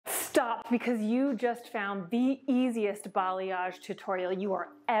Stop, because you just found the easiest balayage tutorial you are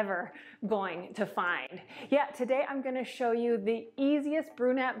ever going to find. Yeah, today I'm going to show you the easiest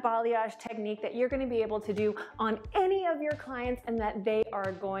brunette balayage technique that you're going to be able to do on any of your clients and that they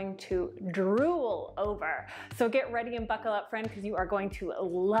are going to drool over. So get ready and buckle up, friend, because you are going to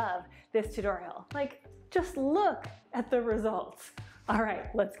love this tutorial. Like, just look at the results. All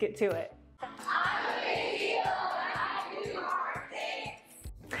right, let's get to it.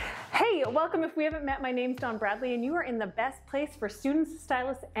 Hey, welcome. If we haven't met, my name's Dawn Bradley and you are in the best place for students,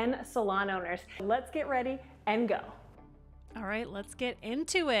 stylists, and salon owners. Let's get ready and go. All right, let's get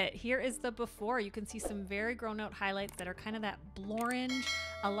into it. Here is the before. You can see some very grown out highlights that are kind of that orange.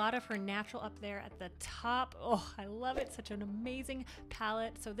 A lot of her natural up there at the top. Oh, I love it. Such an amazing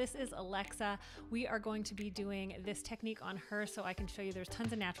palette. So this is Alexa. We are going to be doing this technique on her so I can show you. There's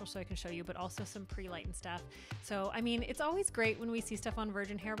tons of natural so I can show you, but also some pre-light and stuff. So, I mean, it's always great when we see stuff on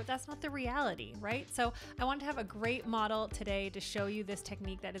virgin hair, but that's not the reality, right? So I wanted to have a great model today to show you this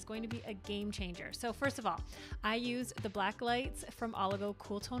technique that is going to be a game changer. So first of all, I used the black lights from Oligo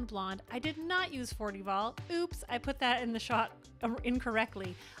Cool Tone Blonde. I did not use 40 vol. Oops, I put that in the shot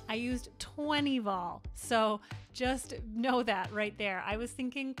incorrectly. I used 20 vol. So just know that right there. I was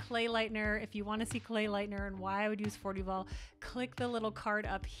thinking clay lightener. If you want to see clay lightener and why I would use 40 vol, click the little card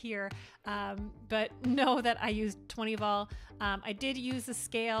up here. But know that I used 20 vol. I did use the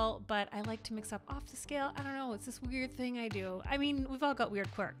scale, but I like to mix up off the scale. I don't know. It's this weird thing I do. I mean, we've all got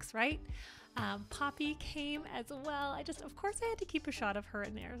weird quirks, right? Poppy came as well. Of course I had to keep a shot of her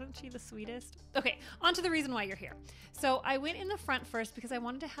in there. Isn't she the sweetest? Okay, on to the reason why you're here. So I went in the front first because I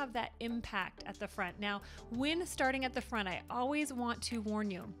wanted to have that impact at the front. Now, when starting at the front, I always want to warn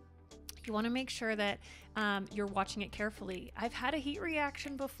you. You want to make sure that you're watching it carefully. I've had a heat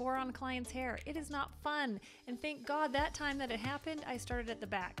reaction before on clients' hair. It is not fun. And thank God that time that it happened, I started at the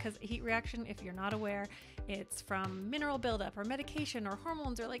back, because a heat reaction, if you're not aware, it's from mineral buildup or medication or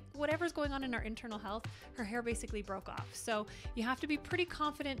hormones or like whatever's going on in our internal health. Her hair basically broke off. So you have to be pretty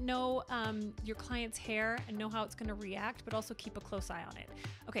confident, know your client's hair and know how it's going to react, but also keep a close eye on it.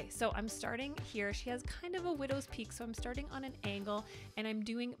 Okay, so I'm starting here. She has kind of a widow's peak, so I'm starting on an angle and I'm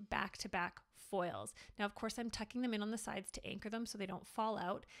doing back-to-back foils. Now, of course, I'm tucking them in on the sides to anchor them so they don't fall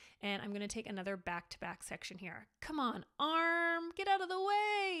out. And I'm going to take another back-to-back section here. Come on, arm, get out of the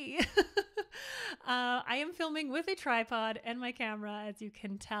way. I am filming with a tripod and my camera, as you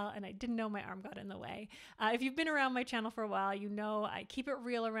can tell, and I didn't know my arm got in the way. If you've been around my channel for a while, you know I keep it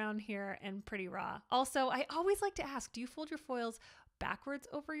real around here and pretty raw. Also, I always like to ask, do you fold your foils backwards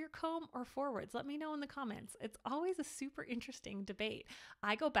over your comb or forwards? Let me know in the comments. It's always a super interesting debate.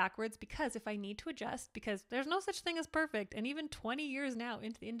 I go backwards because if I need to adjust, because there's no such thing as perfect, and even 20 years now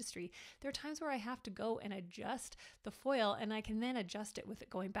into the industry, there are times where I have to go and adjust the foil and I can then adjust it with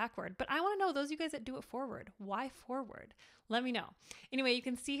it going backward. But I want to know, those of you guys that do it forward, why forward? Let me know. Anyway, you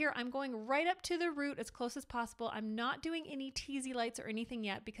can see here, I'm going right up to the root as close as possible. I'm not doing any teasy lights or anything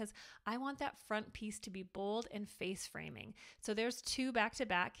yet because I want that front piece to be bold and face framing. So there's two back to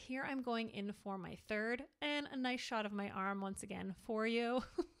back. Here I'm going in for my third, and a nice shot of my arm once again for you.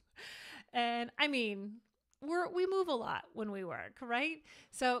 And I mean, we move a lot when we work, right?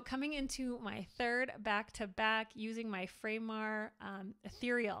 So coming into my third back to back using my Framar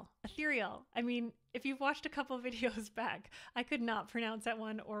ethereal. I mean, if you've watched a couple videos back, I could not pronounce that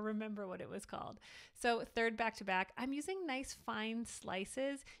one or remember what it was called. So third back to back, I'm using nice fine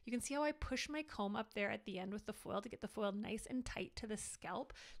slices. You can see how I push my comb up there at the end with the foil to get the foil nice and tight to the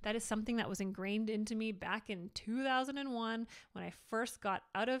scalp. That is something that was ingrained into me back in 2001 when I first got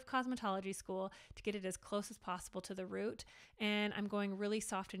out of cosmetology school, to get it as close as possible to the root. And I'm going really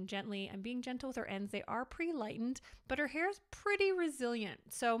soft and gently. I'm being gentle with her ends. They are pre-lightened, but her hair is pretty resilient.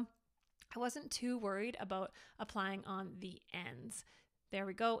 So I wasn't too worried about applying on the ends. There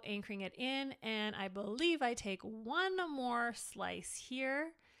we go, anchoring it in. And I believe I take one more slice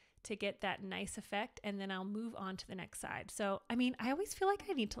here to get that nice effect. And then I'll move on to the next side. So, I mean, I always feel like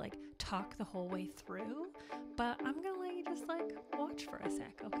I need to like talk the whole way through, but I'm gonna let you just like watch for a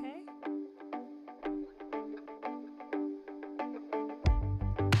sec, okay?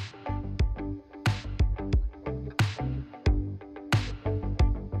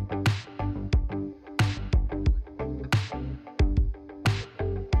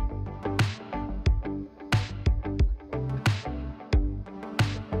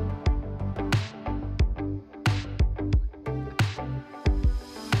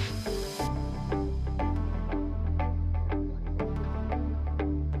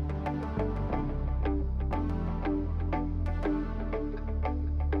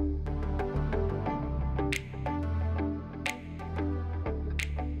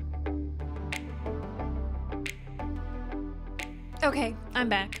 Okay, I'm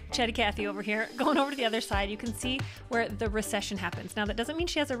back. Chatty Cathy over here. Going over to the other side, you can see where the recession happens. Now that doesn't mean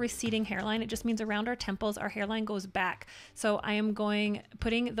she has a receding hairline. It just means around our temples, our hairline goes back. So I am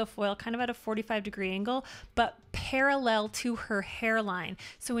putting the foil kind of at a 45-degree angle, but parallel to her hairline.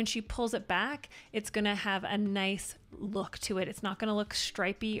 So when she pulls it back, it's gonna have a nice look to it. It's not going to look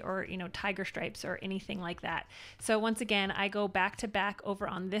stripy or, you know, tiger stripes or anything like that. So once again, I go back to back over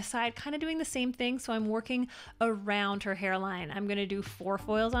on this side, kind of doing the same thing. So I'm working around her hairline. I'm going to do 4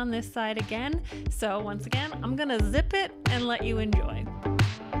 foils on this side again. So once again, I'm going to zip it and let you enjoy.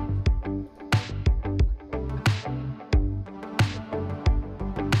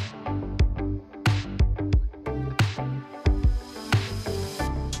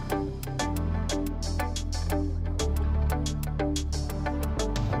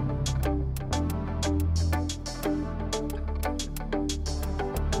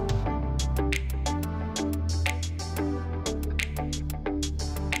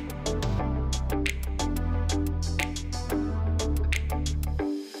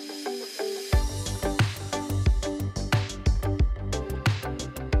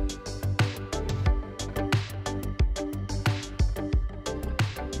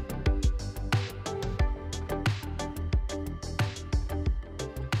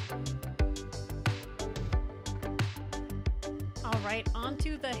 All right,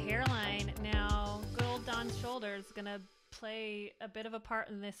 onto the hairline. Now, good old Don's shoulder is gonna play a bit of a part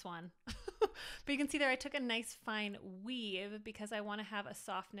in this one. But you can see there I took a nice fine weave because I want to have a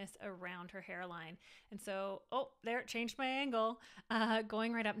softness around her hairline. And so, oh, there, it changed my angle,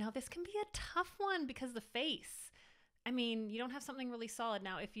 going right up. Now, this can be a tough one because the face. I mean, you don't have something really solid.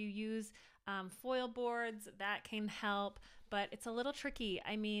 Now, if you use foil boards, that can help, but it's a little tricky.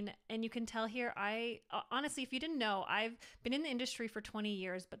 I mean, and you can tell here, honestly, if you didn't know, I've been in the industry for 20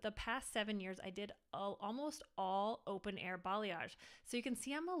 years, but the past 7 years, I did almost all open air balayage. So you can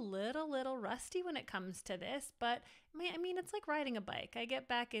see I'm a little rusty when it comes to this, but I mean, it's like riding a bike. I get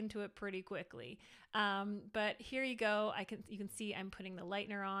back into it pretty quickly. But here you go. You can see I'm putting the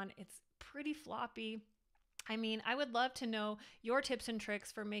lightener on. It's pretty floppy. I mean, I would love to know your tips and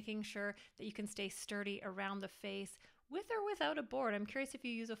tricks for making sure that you can stay sturdy around the face with or without a board. I'm curious if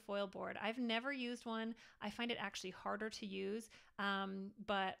you use a foil board. I've never used one. I find it actually harder to use,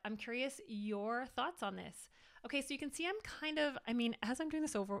 but I'm curious your thoughts on this. Okay, so you can see I'm kind of, I mean, as I'm doing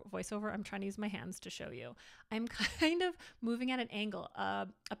this voiceover, I'm trying to use my hands to show you. I'm kind of moving at an angle, a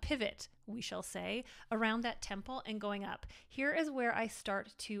pivot, we shall say, around that temple and going up. Here is where I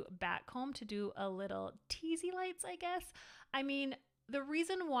start to back comb to do a little teasy lights, I guess. I mean, the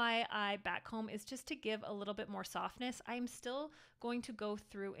reason why I back comb is just to give a little bit more softness. I'm still going to go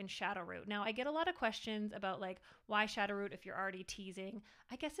through and shadow root. Now, I get a lot of questions about like, why shadow root if you're already teasing?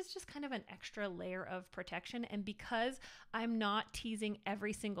 I guess it's just kind of an extra layer of protection. And because I'm not teasing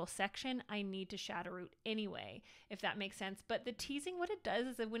every single section, I need to shadow root anyway, if that makes sense. But the teasing, what it does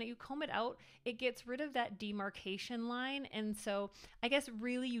is that when you comb it out, it gets rid of that demarcation line. And so I guess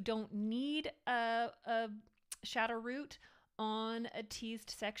really you don't need a shadow root on a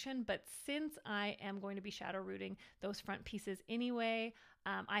teased section, but since I am going to be shadow rooting those front pieces anyway,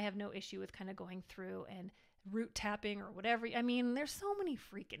 I have no issue with kind of going through and root tapping or whatever. I mean, there's so many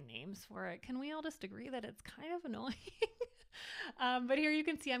freaking names for it. Can we all just agree that it's kind of annoying? But here you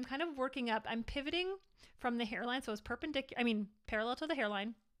can see I'm kind of working up. I'm pivoting from the hairline, so it's parallel to the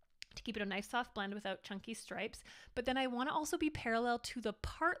hairline, to keep it a nice soft blend without chunky stripes. But then I want to also be parallel to the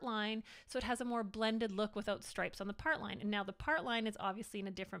part line so it has a more blended look without stripes on the part line. And now the part line is obviously in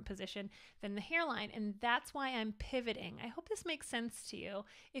a different position than the hairline, and that's why I'm pivoting. I hope this makes sense to you.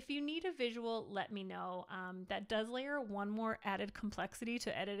 If you need a visual, let me know. That does layer one more added complexity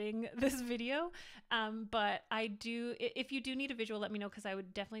to editing this video. But if you do need a visual, let me know, because I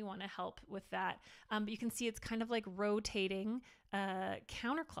would definitely want to help with that. But you can see it's kind of like rotating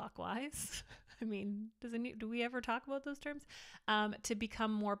counterclockwise. I mean, do we ever talk about those terms? To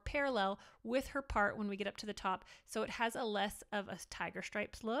become more parallel with her part when we get up to the top. So it has a less of a tiger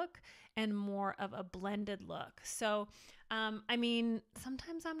stripes look and more of a blended look. So, I mean,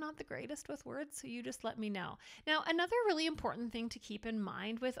 sometimes I'm not the greatest with words, so you just let me know. Now, another really important thing to keep in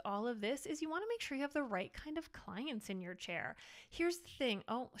mind with all of this is you want to make sure you have the right kind of clients in your chair. Here's the thing.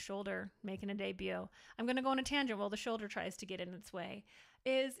 Oh, shoulder making a debut. I'm going to go on a tangent while the shoulder tries to get in its way.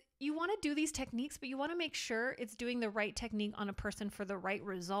 Is you want to do these techniques, but you want to make sure it's doing the right technique on a person for the right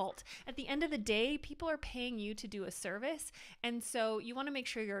result. At the end of the day, people are paying you to do a service. And so you want to make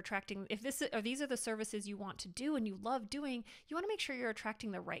sure you're attracting, if these are the services you want to do and you love doing, you want to make sure you're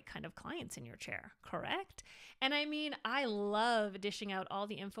attracting the right kind of clients in your chair, correct? And I mean, I love dishing out all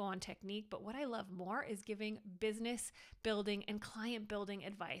the info on technique, but what I love more is giving business building and client building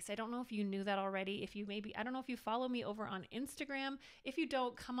advice. I don't know if you knew that already. I don't know if you follow me over on Instagram. If you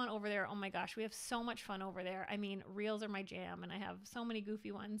don't, come on over there. Oh my gosh, we have so much fun over there. I mean, reels are my jam and I have so many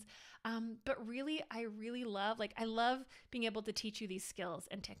goofy ones. But really, I love being able to teach you these skills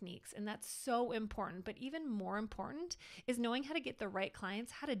and techniques. And that's so important. But even more important is knowing how to get the right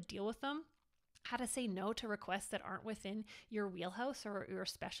clients, how to deal with them, how to say no to requests that aren't within your wheelhouse or your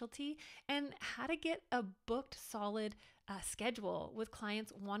specialty, and how to get a booked solid schedule with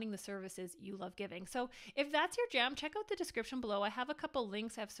clients wanting the services you love giving. So if that's your jam, check out the description below. I have a couple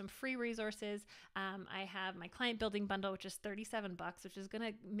links. I have some free resources. I have my client building bundle, which is $37, which is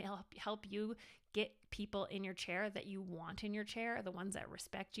going to help you get people in your chair that you want in your chair, the ones that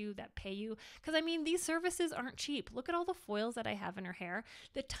respect you, that pay you. Because I mean, these services aren't cheap. Look at all the foils that I have in her hair,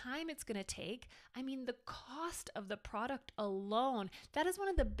 the time it's going to take. I mean, the cost of the product alone, that is one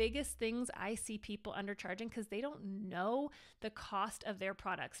of the biggest things I see people undercharging because they don't know the cost of their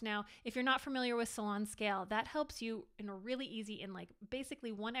products. Now, if you're not familiar with Salon Scale, that helps you in a really easy, in like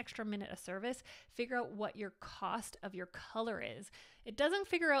basically 1 extra minute of service, figure out what your cost of your color is. It doesn't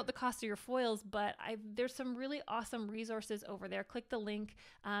figure out the cost of your foils, but there's some really awesome resources over there. Click the link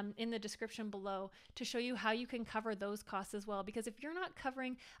in the description below to show you how you can cover those costs as well. Because if you're not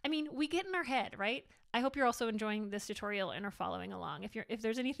covering, I mean, we get in our head, right? I hope you're also enjoying this tutorial and are following along. If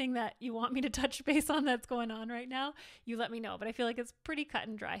there's anything that you want me to touch base on that's going on right now, you let me know. But I feel like it's pretty cut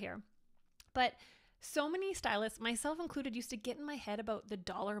and dry here. But so many stylists, myself included, used to get in my head about the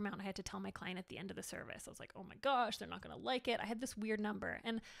dollar amount I had to tell my client at the end of the service. I was like, oh my gosh, they're not going to like it. I had this weird number.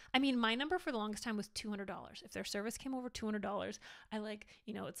 And I mean, my number for the longest time was $200. If their service came over $200,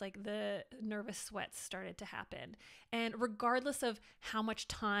 it's like the nervous sweats started to happen. And regardless of how much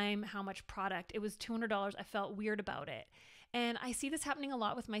time, how much product, it was $200. I felt weird about it. And I see this happening a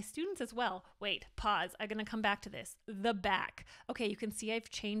lot with my students as well. Wait, pause. I'm going to come back to this. The back. Okay, you can see I've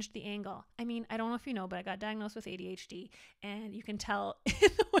changed the angle. I mean, I don't know if you know, but I got diagnosed with ADHD, and you can tell in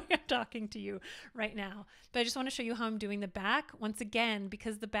the way I'm talking to you right now. But I just want to show you how I'm doing the back. Once again,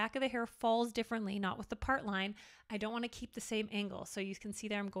 because the back of the hair falls differently, not with the part line, I don't want to keep the same angle. So you can see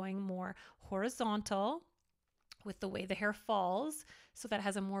there I'm going more horizontal with the way the hair falls, so that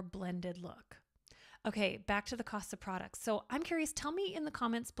has a more blended look. Okay, back to the cost of products. So I'm curious, tell me in the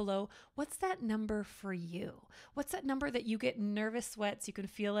comments below, what's that number for you? What's that number that you get nervous sweats? You can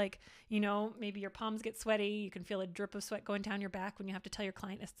feel like, maybe your palms get sweaty. You can feel a drip of sweat going down your back when you have to tell your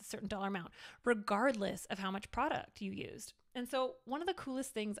client it's a certain dollar amount, regardless of how much product you used. And so one of the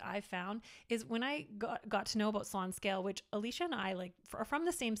coolest things I've found is when I got to know about Salon Scale, which Alicia and I are from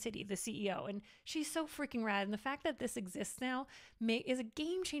the same city, the CEO, and she's so freaking rad. And the fact that this exists now is a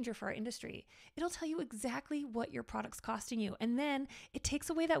game changer for our industry. It'll tell you exactly what your product's costing you. And then it takes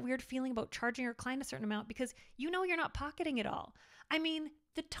away that weird feeling about charging your client a certain amount because you're not pocketing it all. I mean,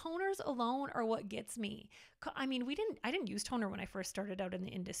 the toners alone are what gets me. I mean, I didn't use toner when I first started out in the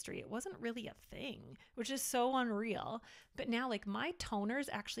industry. It wasn't really a thing, which is so unreal. But now my toners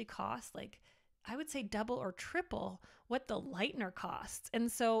actually cost I would say double or triple what the lightener costs.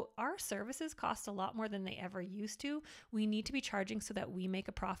 And so our services cost a lot more than they ever used to. We need to be charging so that we make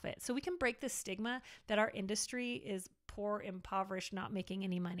a profit. So we can break the stigma that our industry is poor, impoverished, not making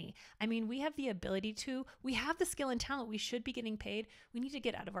any money. I mean, we have the ability to, we have the skill and talent. We should be getting paid. We need to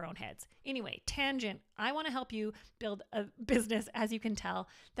get out of our own heads. Anyway, tangent. I want to help you build a business, as you can tell,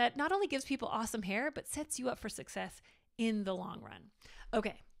 that not only gives people awesome hair, but sets you up for success in the long run.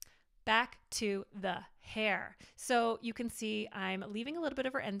 Okay. Back to the hair. So you can see I'm leaving a little bit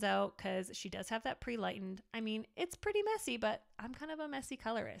of her ends out because she does have that pre-lightened. I mean, it's pretty messy, but I'm kind of a messy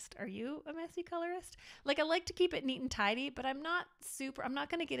colorist. Are you a messy colorist? I like to keep it neat and tidy, but I'm not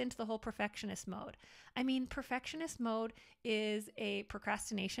going to get into the whole perfectionist mode. I mean, perfectionist mode is a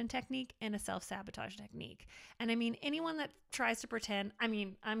procrastination technique and a self-sabotage technique. And I mean, anyone that tries to pretend, I'm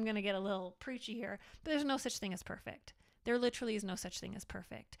going to get a little preachy here, but there's no such thing as perfect. There literally is no such thing as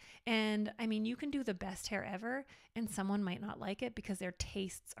perfect. And I mean, you can do the best hair ever and someone might not like it because their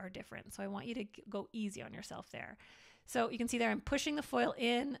tastes are different. So I want you to go easy on yourself there. So you can see there, I'm pushing the foil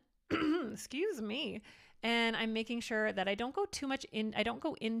in, excuse me. And I'm making sure that I don't go too much in, I don't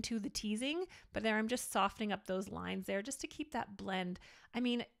go into the teasing, but there I'm just softening up those lines there just to keep that blend. I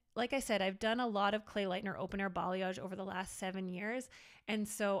mean, like I said, I've done a lot of clay lightener open air balayage over the last 7 years. And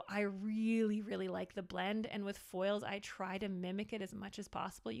so I really, really like the blend. And with foils, I try to mimic it as much as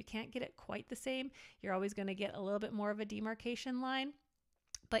possible. You can't get it quite the same. You're always going to get a little bit more of a demarcation line,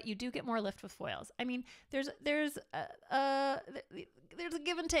 but you do get more lift with foils. I mean, there's a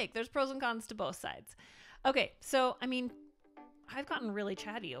give and take. There's pros and cons to both sides. Okay, so I mean, I've gotten really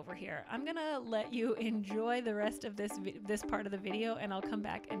chatty over here. I'm gonna let you enjoy the rest of this part of the video, and I'll come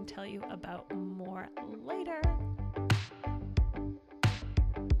back and tell you about more later.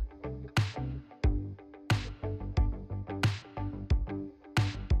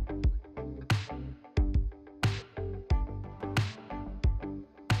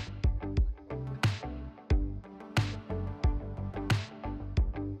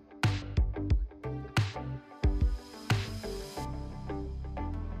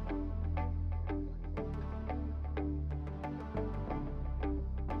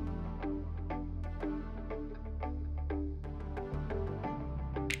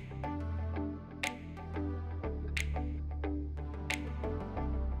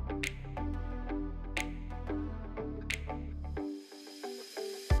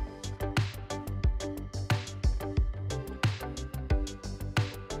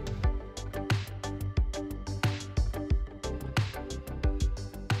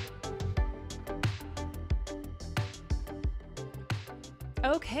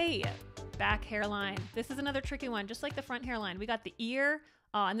 Okay, back hairline. This is another tricky one, just like the front hairline. We got the ear,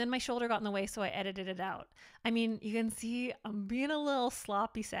 and then my shoulder got in the way, so I edited it out. I mean, you can see I'm being a little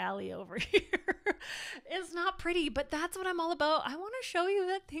sloppy Sally over here. It's not pretty, but that's what I'm all about. I want to show you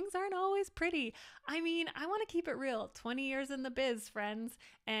that things aren't always pretty. I mean, I want to keep it real. 20 years in the biz, friends,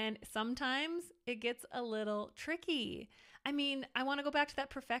 and sometimes it gets a little tricky. I mean, I want to go back to that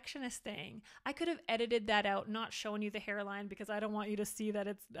perfectionist thing. I could have edited that out, not showing you the hairline, because I don't want you to see that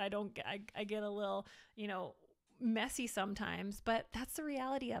I get a little, messy sometimes, but that's the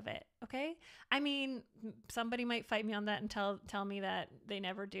reality of it. Okay. I mean, somebody might fight me on that and tell me that they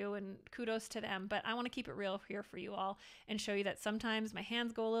never do, and kudos to them, but I want to keep it real here for you all and show you that sometimes my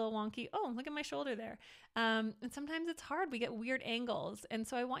hands go a little wonky. Oh, look at my shoulder there. And sometimes it's hard. We get weird angles. And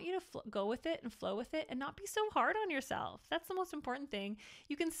so I want you to go with it and flow with it and not be so hard on yourself. That's the most important thing.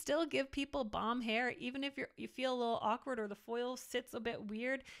 You can still give people bomb hair, even if you feel a little awkward or the foil sits a bit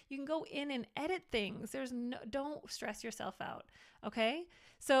weird. You can go in and edit things. Don't stress yourself out. Okay.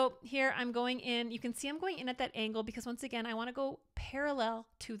 So here I'm going in, you can see I'm going in at that angle because once again, I want to go parallel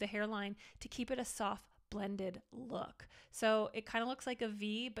to the hairline to keep it a soft blended look. So it kind of looks like a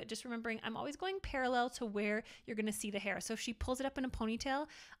V, but just remembering I'm always going parallel to where you're going to see the hair. So if she pulls it up in a ponytail,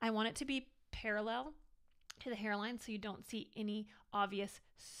 I want it to be parallel to the hairline so you don't see any obvious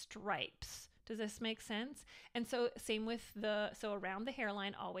stripes. Does this make sense? And so same with so around the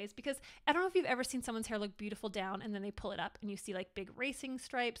hairline always, because I don't know if you've ever seen someone's hair look beautiful down and then they pull it up and you see like big racing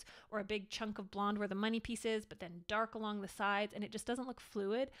stripes or a big chunk of blonde where the money piece is, but then dark along the sides and it just doesn't look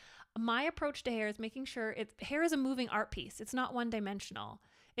fluid. My approach to hair is making sure hair is a moving art piece. It's not one dimensional.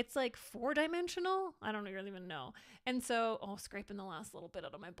 It's like 4-dimensional. I don't really even know. And so, scraping the last little bit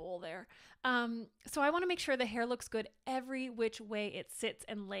out of my bowl there. So I want to make sure the hair looks good every which way it sits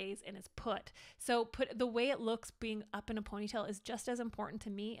and lays and is put. So the way it looks being up in a ponytail is just as important to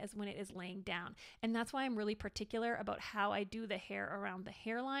me as when it is laying down. And that's why I'm really particular about how I do the hair around the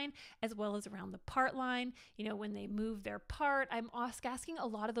hairline as well as around the part line. When they move their part, I'm asking a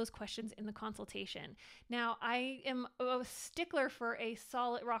lot of those questions in the consultation. Now, I am a stickler for a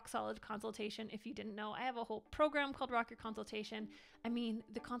rock solid consultation. If you didn't know, I have a whole program called Rock Your Consultation. I mean,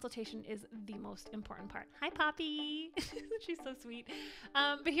 the consultation is the most important part. Hi, Poppy. She's so sweet.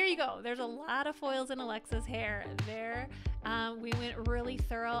 But here you go. There's a lot of foils in Alexa's hair there. We went really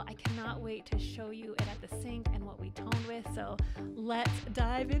thorough. I cannot wait to show you it at the sink and what we toned with. So let's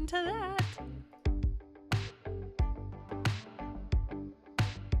dive into that.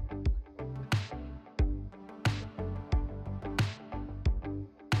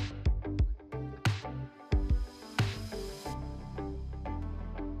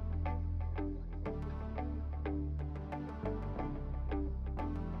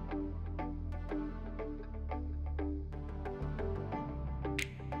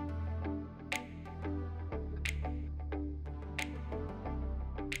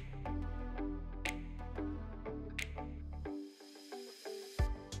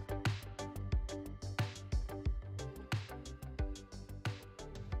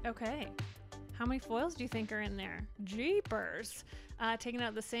 Okay, how many foils do you think are in there? Jeepers. Taking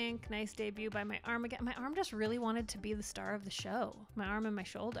out the sink, nice debut by my arm again. My arm just really wanted to be the star of the show. My arm and my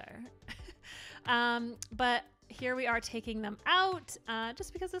shoulder. But here we are taking them out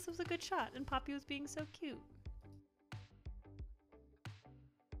just because this was a good shot and Poppy was being so cute.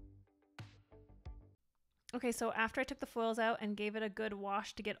 Okay, so after I took the foils out and gave it a good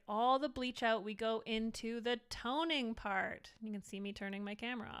wash to get all the bleach out, we go into the toning part. You can see me turning my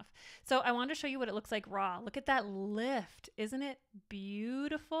camera off. So I wanted to show you what it looks like raw. Look at that lift. Isn't it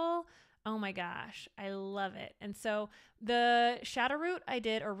beautiful? Oh my gosh, I love it. And so the shadow root I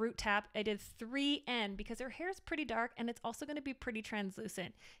did, or root tap, I did 3N because her hair is pretty dark and it's also going to be pretty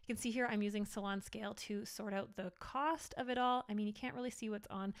translucent. You can see here I'm using salon scale to sort out the cost of it all. I mean, you can't really see what's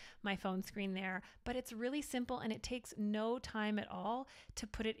on my phone screen there, but it's really simple and it takes no time at all to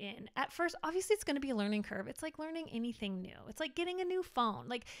put it in. At first, obviously it's going to be a learning curve. It's like learning anything new. It's like getting a new phone.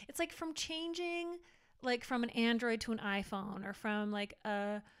 Like it's like from changing like from an Android to an iPhone, or from like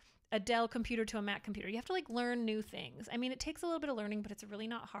a Dell computer to a Mac computer. You have to like learn new things. I mean, it takes a little bit of learning, but it's really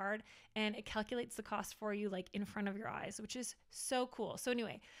not hard, and it calculates the cost for you like in front of your eyes, which is so cool. So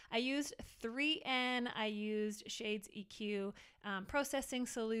anyway, I used 3N, I used Shades EQ processing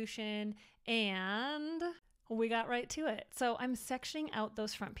solution, and we got right to it. So I'm sectioning out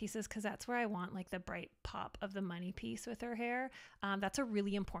those front pieces because that's where I want like the bright pop of the money piece with her hair. That's a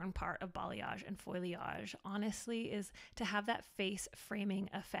really important part of balayage and foliage, honestly, is to have that face framing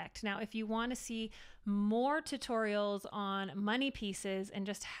effect. Now, if you want to see more tutorials on money pieces and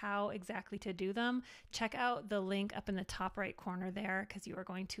just how exactly to do them, check out the link up in the top right corner there, because you are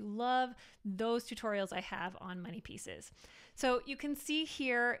going to love those tutorials I have on money pieces. So you can see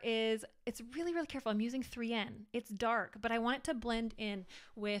here is, it's really, really careful. I'm using 3N. It's dark, but I want it to blend in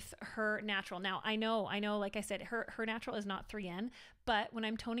with her natural. Now, I know, like I said, her natural is not 3N, but when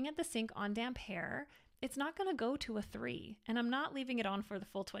I'm toning at the sink on damp hair, it's not going to go to a 3, and I'm not leaving it on for the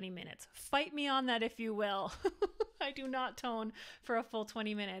full 20 minutes. Fight me on that if you will. I do not tone for a full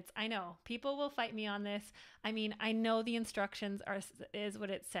 20 minutes. I know people will fight me on this. I mean, I know the instructions is what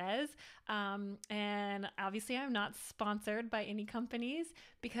it says. And obviously I'm not sponsored by any companies,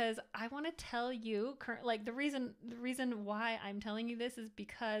 because I want to tell you like the reason why I'm telling you this is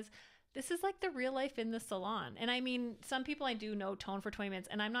because this is like the real life in the salon. And I mean, some people I do know tone for 20 minutes,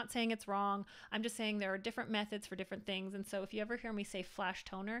 and I'm not saying it's wrong. I'm just saying there are different methods for different things. And so if you ever hear me say flash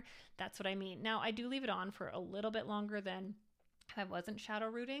toner, that's what I mean. Now, I do leave it on for a little bit longer than if I wasn't shadow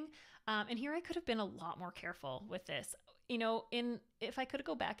rooting. And here I could have been a lot more careful with this. You know, if I could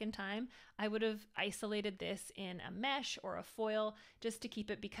go back in time, I would have isolated this in a mesh or a foil just to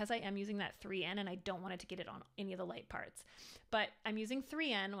keep it, because I am using that 3N and I don't want it to get it on any of the light parts. But I'm using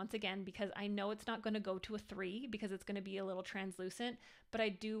 3N once again because I know it's not going to go to a 3 because it's going to be a little translucent, but I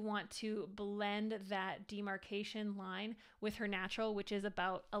do want to blend that demarcation line with her natural, which is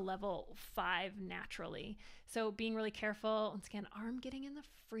about a level 5 naturally. So being really careful. Once again, arm getting in the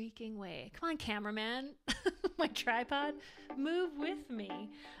freaking way. Come on, cameraman. My tripod, move with me.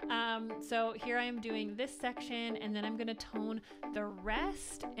 So here I am doing this section, and then I'm going to tone the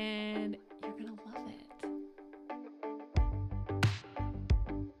rest, and you're going to love it.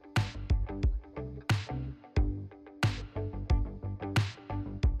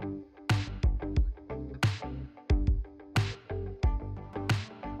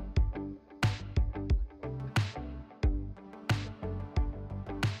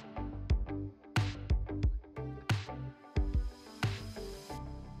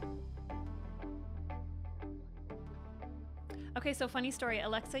 Okay, so funny story.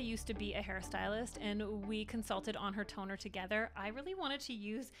 Alexa used to be a hairstylist, and we consulted on her toner together. I really wanted to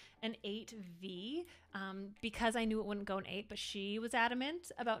use an 8V because I knew it wouldn't go in 8, but she was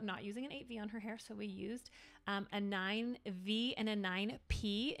adamant about not using an 8V on her hair, so we used a 9V and a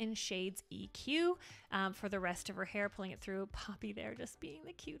 9P in Shades EQ for the rest of her hair, pulling it through. Poppy there just being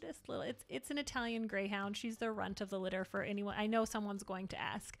the cutest little, it's an Italian greyhound. She's the runt of the litter for anyone. I know someone's going to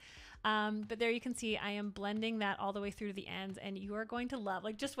ask. But there you can see I am blending that all the way through to the ends, and you are going to love,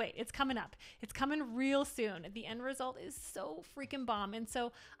 like, just wait, it's coming up. It's coming real soon. The end result is so freaking bomb. And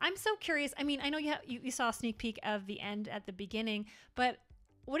so I'm so curious. I mean, I know you saw a sneak peek of the end at the beginning, but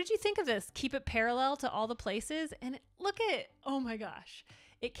what did you think of this? Keep it parallel to all the places, and look at it. Oh my gosh.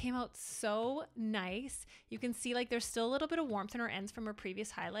 It came out so nice. You can see like there's still a little bit of warmth in her ends from her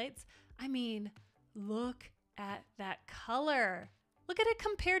previous highlights. I mean, look at that color. Look at it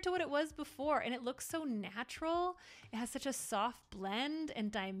compared to what it was before, and it looks so natural. It has such a soft blend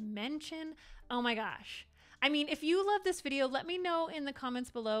and dimension. Oh my gosh. I mean, if you love this video, let me know in the comments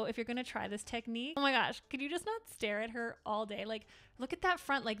below if you're going to try this technique. Oh my gosh, could you just not stare at her all day? Like, look at that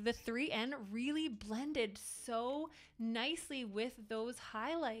front. Like, the 3N really blended so nicely with those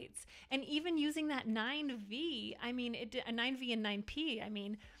highlights. And even using that 9V, I mean, it did a 9V and 9P. I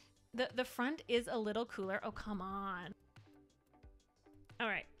mean, The front is a little cooler. Oh, come on. All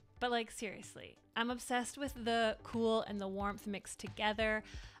right. But like, seriously, I'm obsessed with the cool and the warmth mixed together.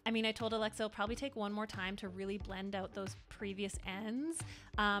 I mean, I told Alexa it'll probably take one more time to really blend out those previous ends.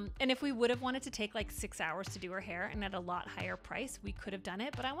 And if we would have wanted to take like 6 hours to do her hair and at a lot higher price, we could have done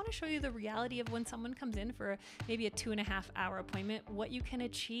it. But I want to show you the reality of when someone comes in for maybe a 2.5 hour appointment, what you can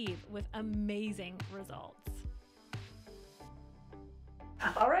achieve with amazing results.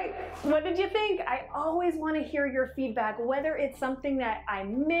 All right, what did you think? I always want to hear your feedback, whether it's something that I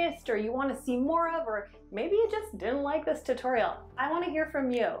missed or you want to see more of, or maybe you just didn't like this tutorial. I want to hear from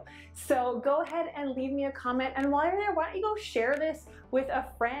you. So go ahead and leave me a comment, and while you're there, why don't you go share this with a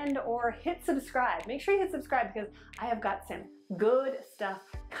friend or hit subscribe. Make sure you hit subscribe because I have got some good stuff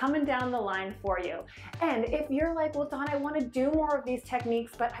coming down the line for you. And if you're like, well, Dawn, I want to do more of these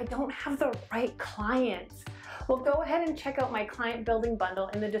techniques, but I don't have the right clients. Well, go ahead and check out my client building bundle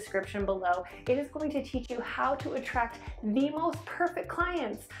in the description below. It is going to teach you how to attract the most perfect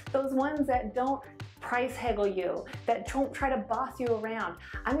clients, those ones that don't price haggle you, that don't try to boss you around.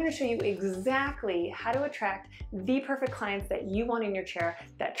 I'm going to show you exactly how to attract the perfect clients that you want in your chair,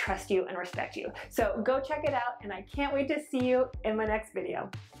 that trust you and respect you. So go check it out, and I can't wait to see you in my next video.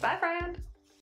 Bye, friend.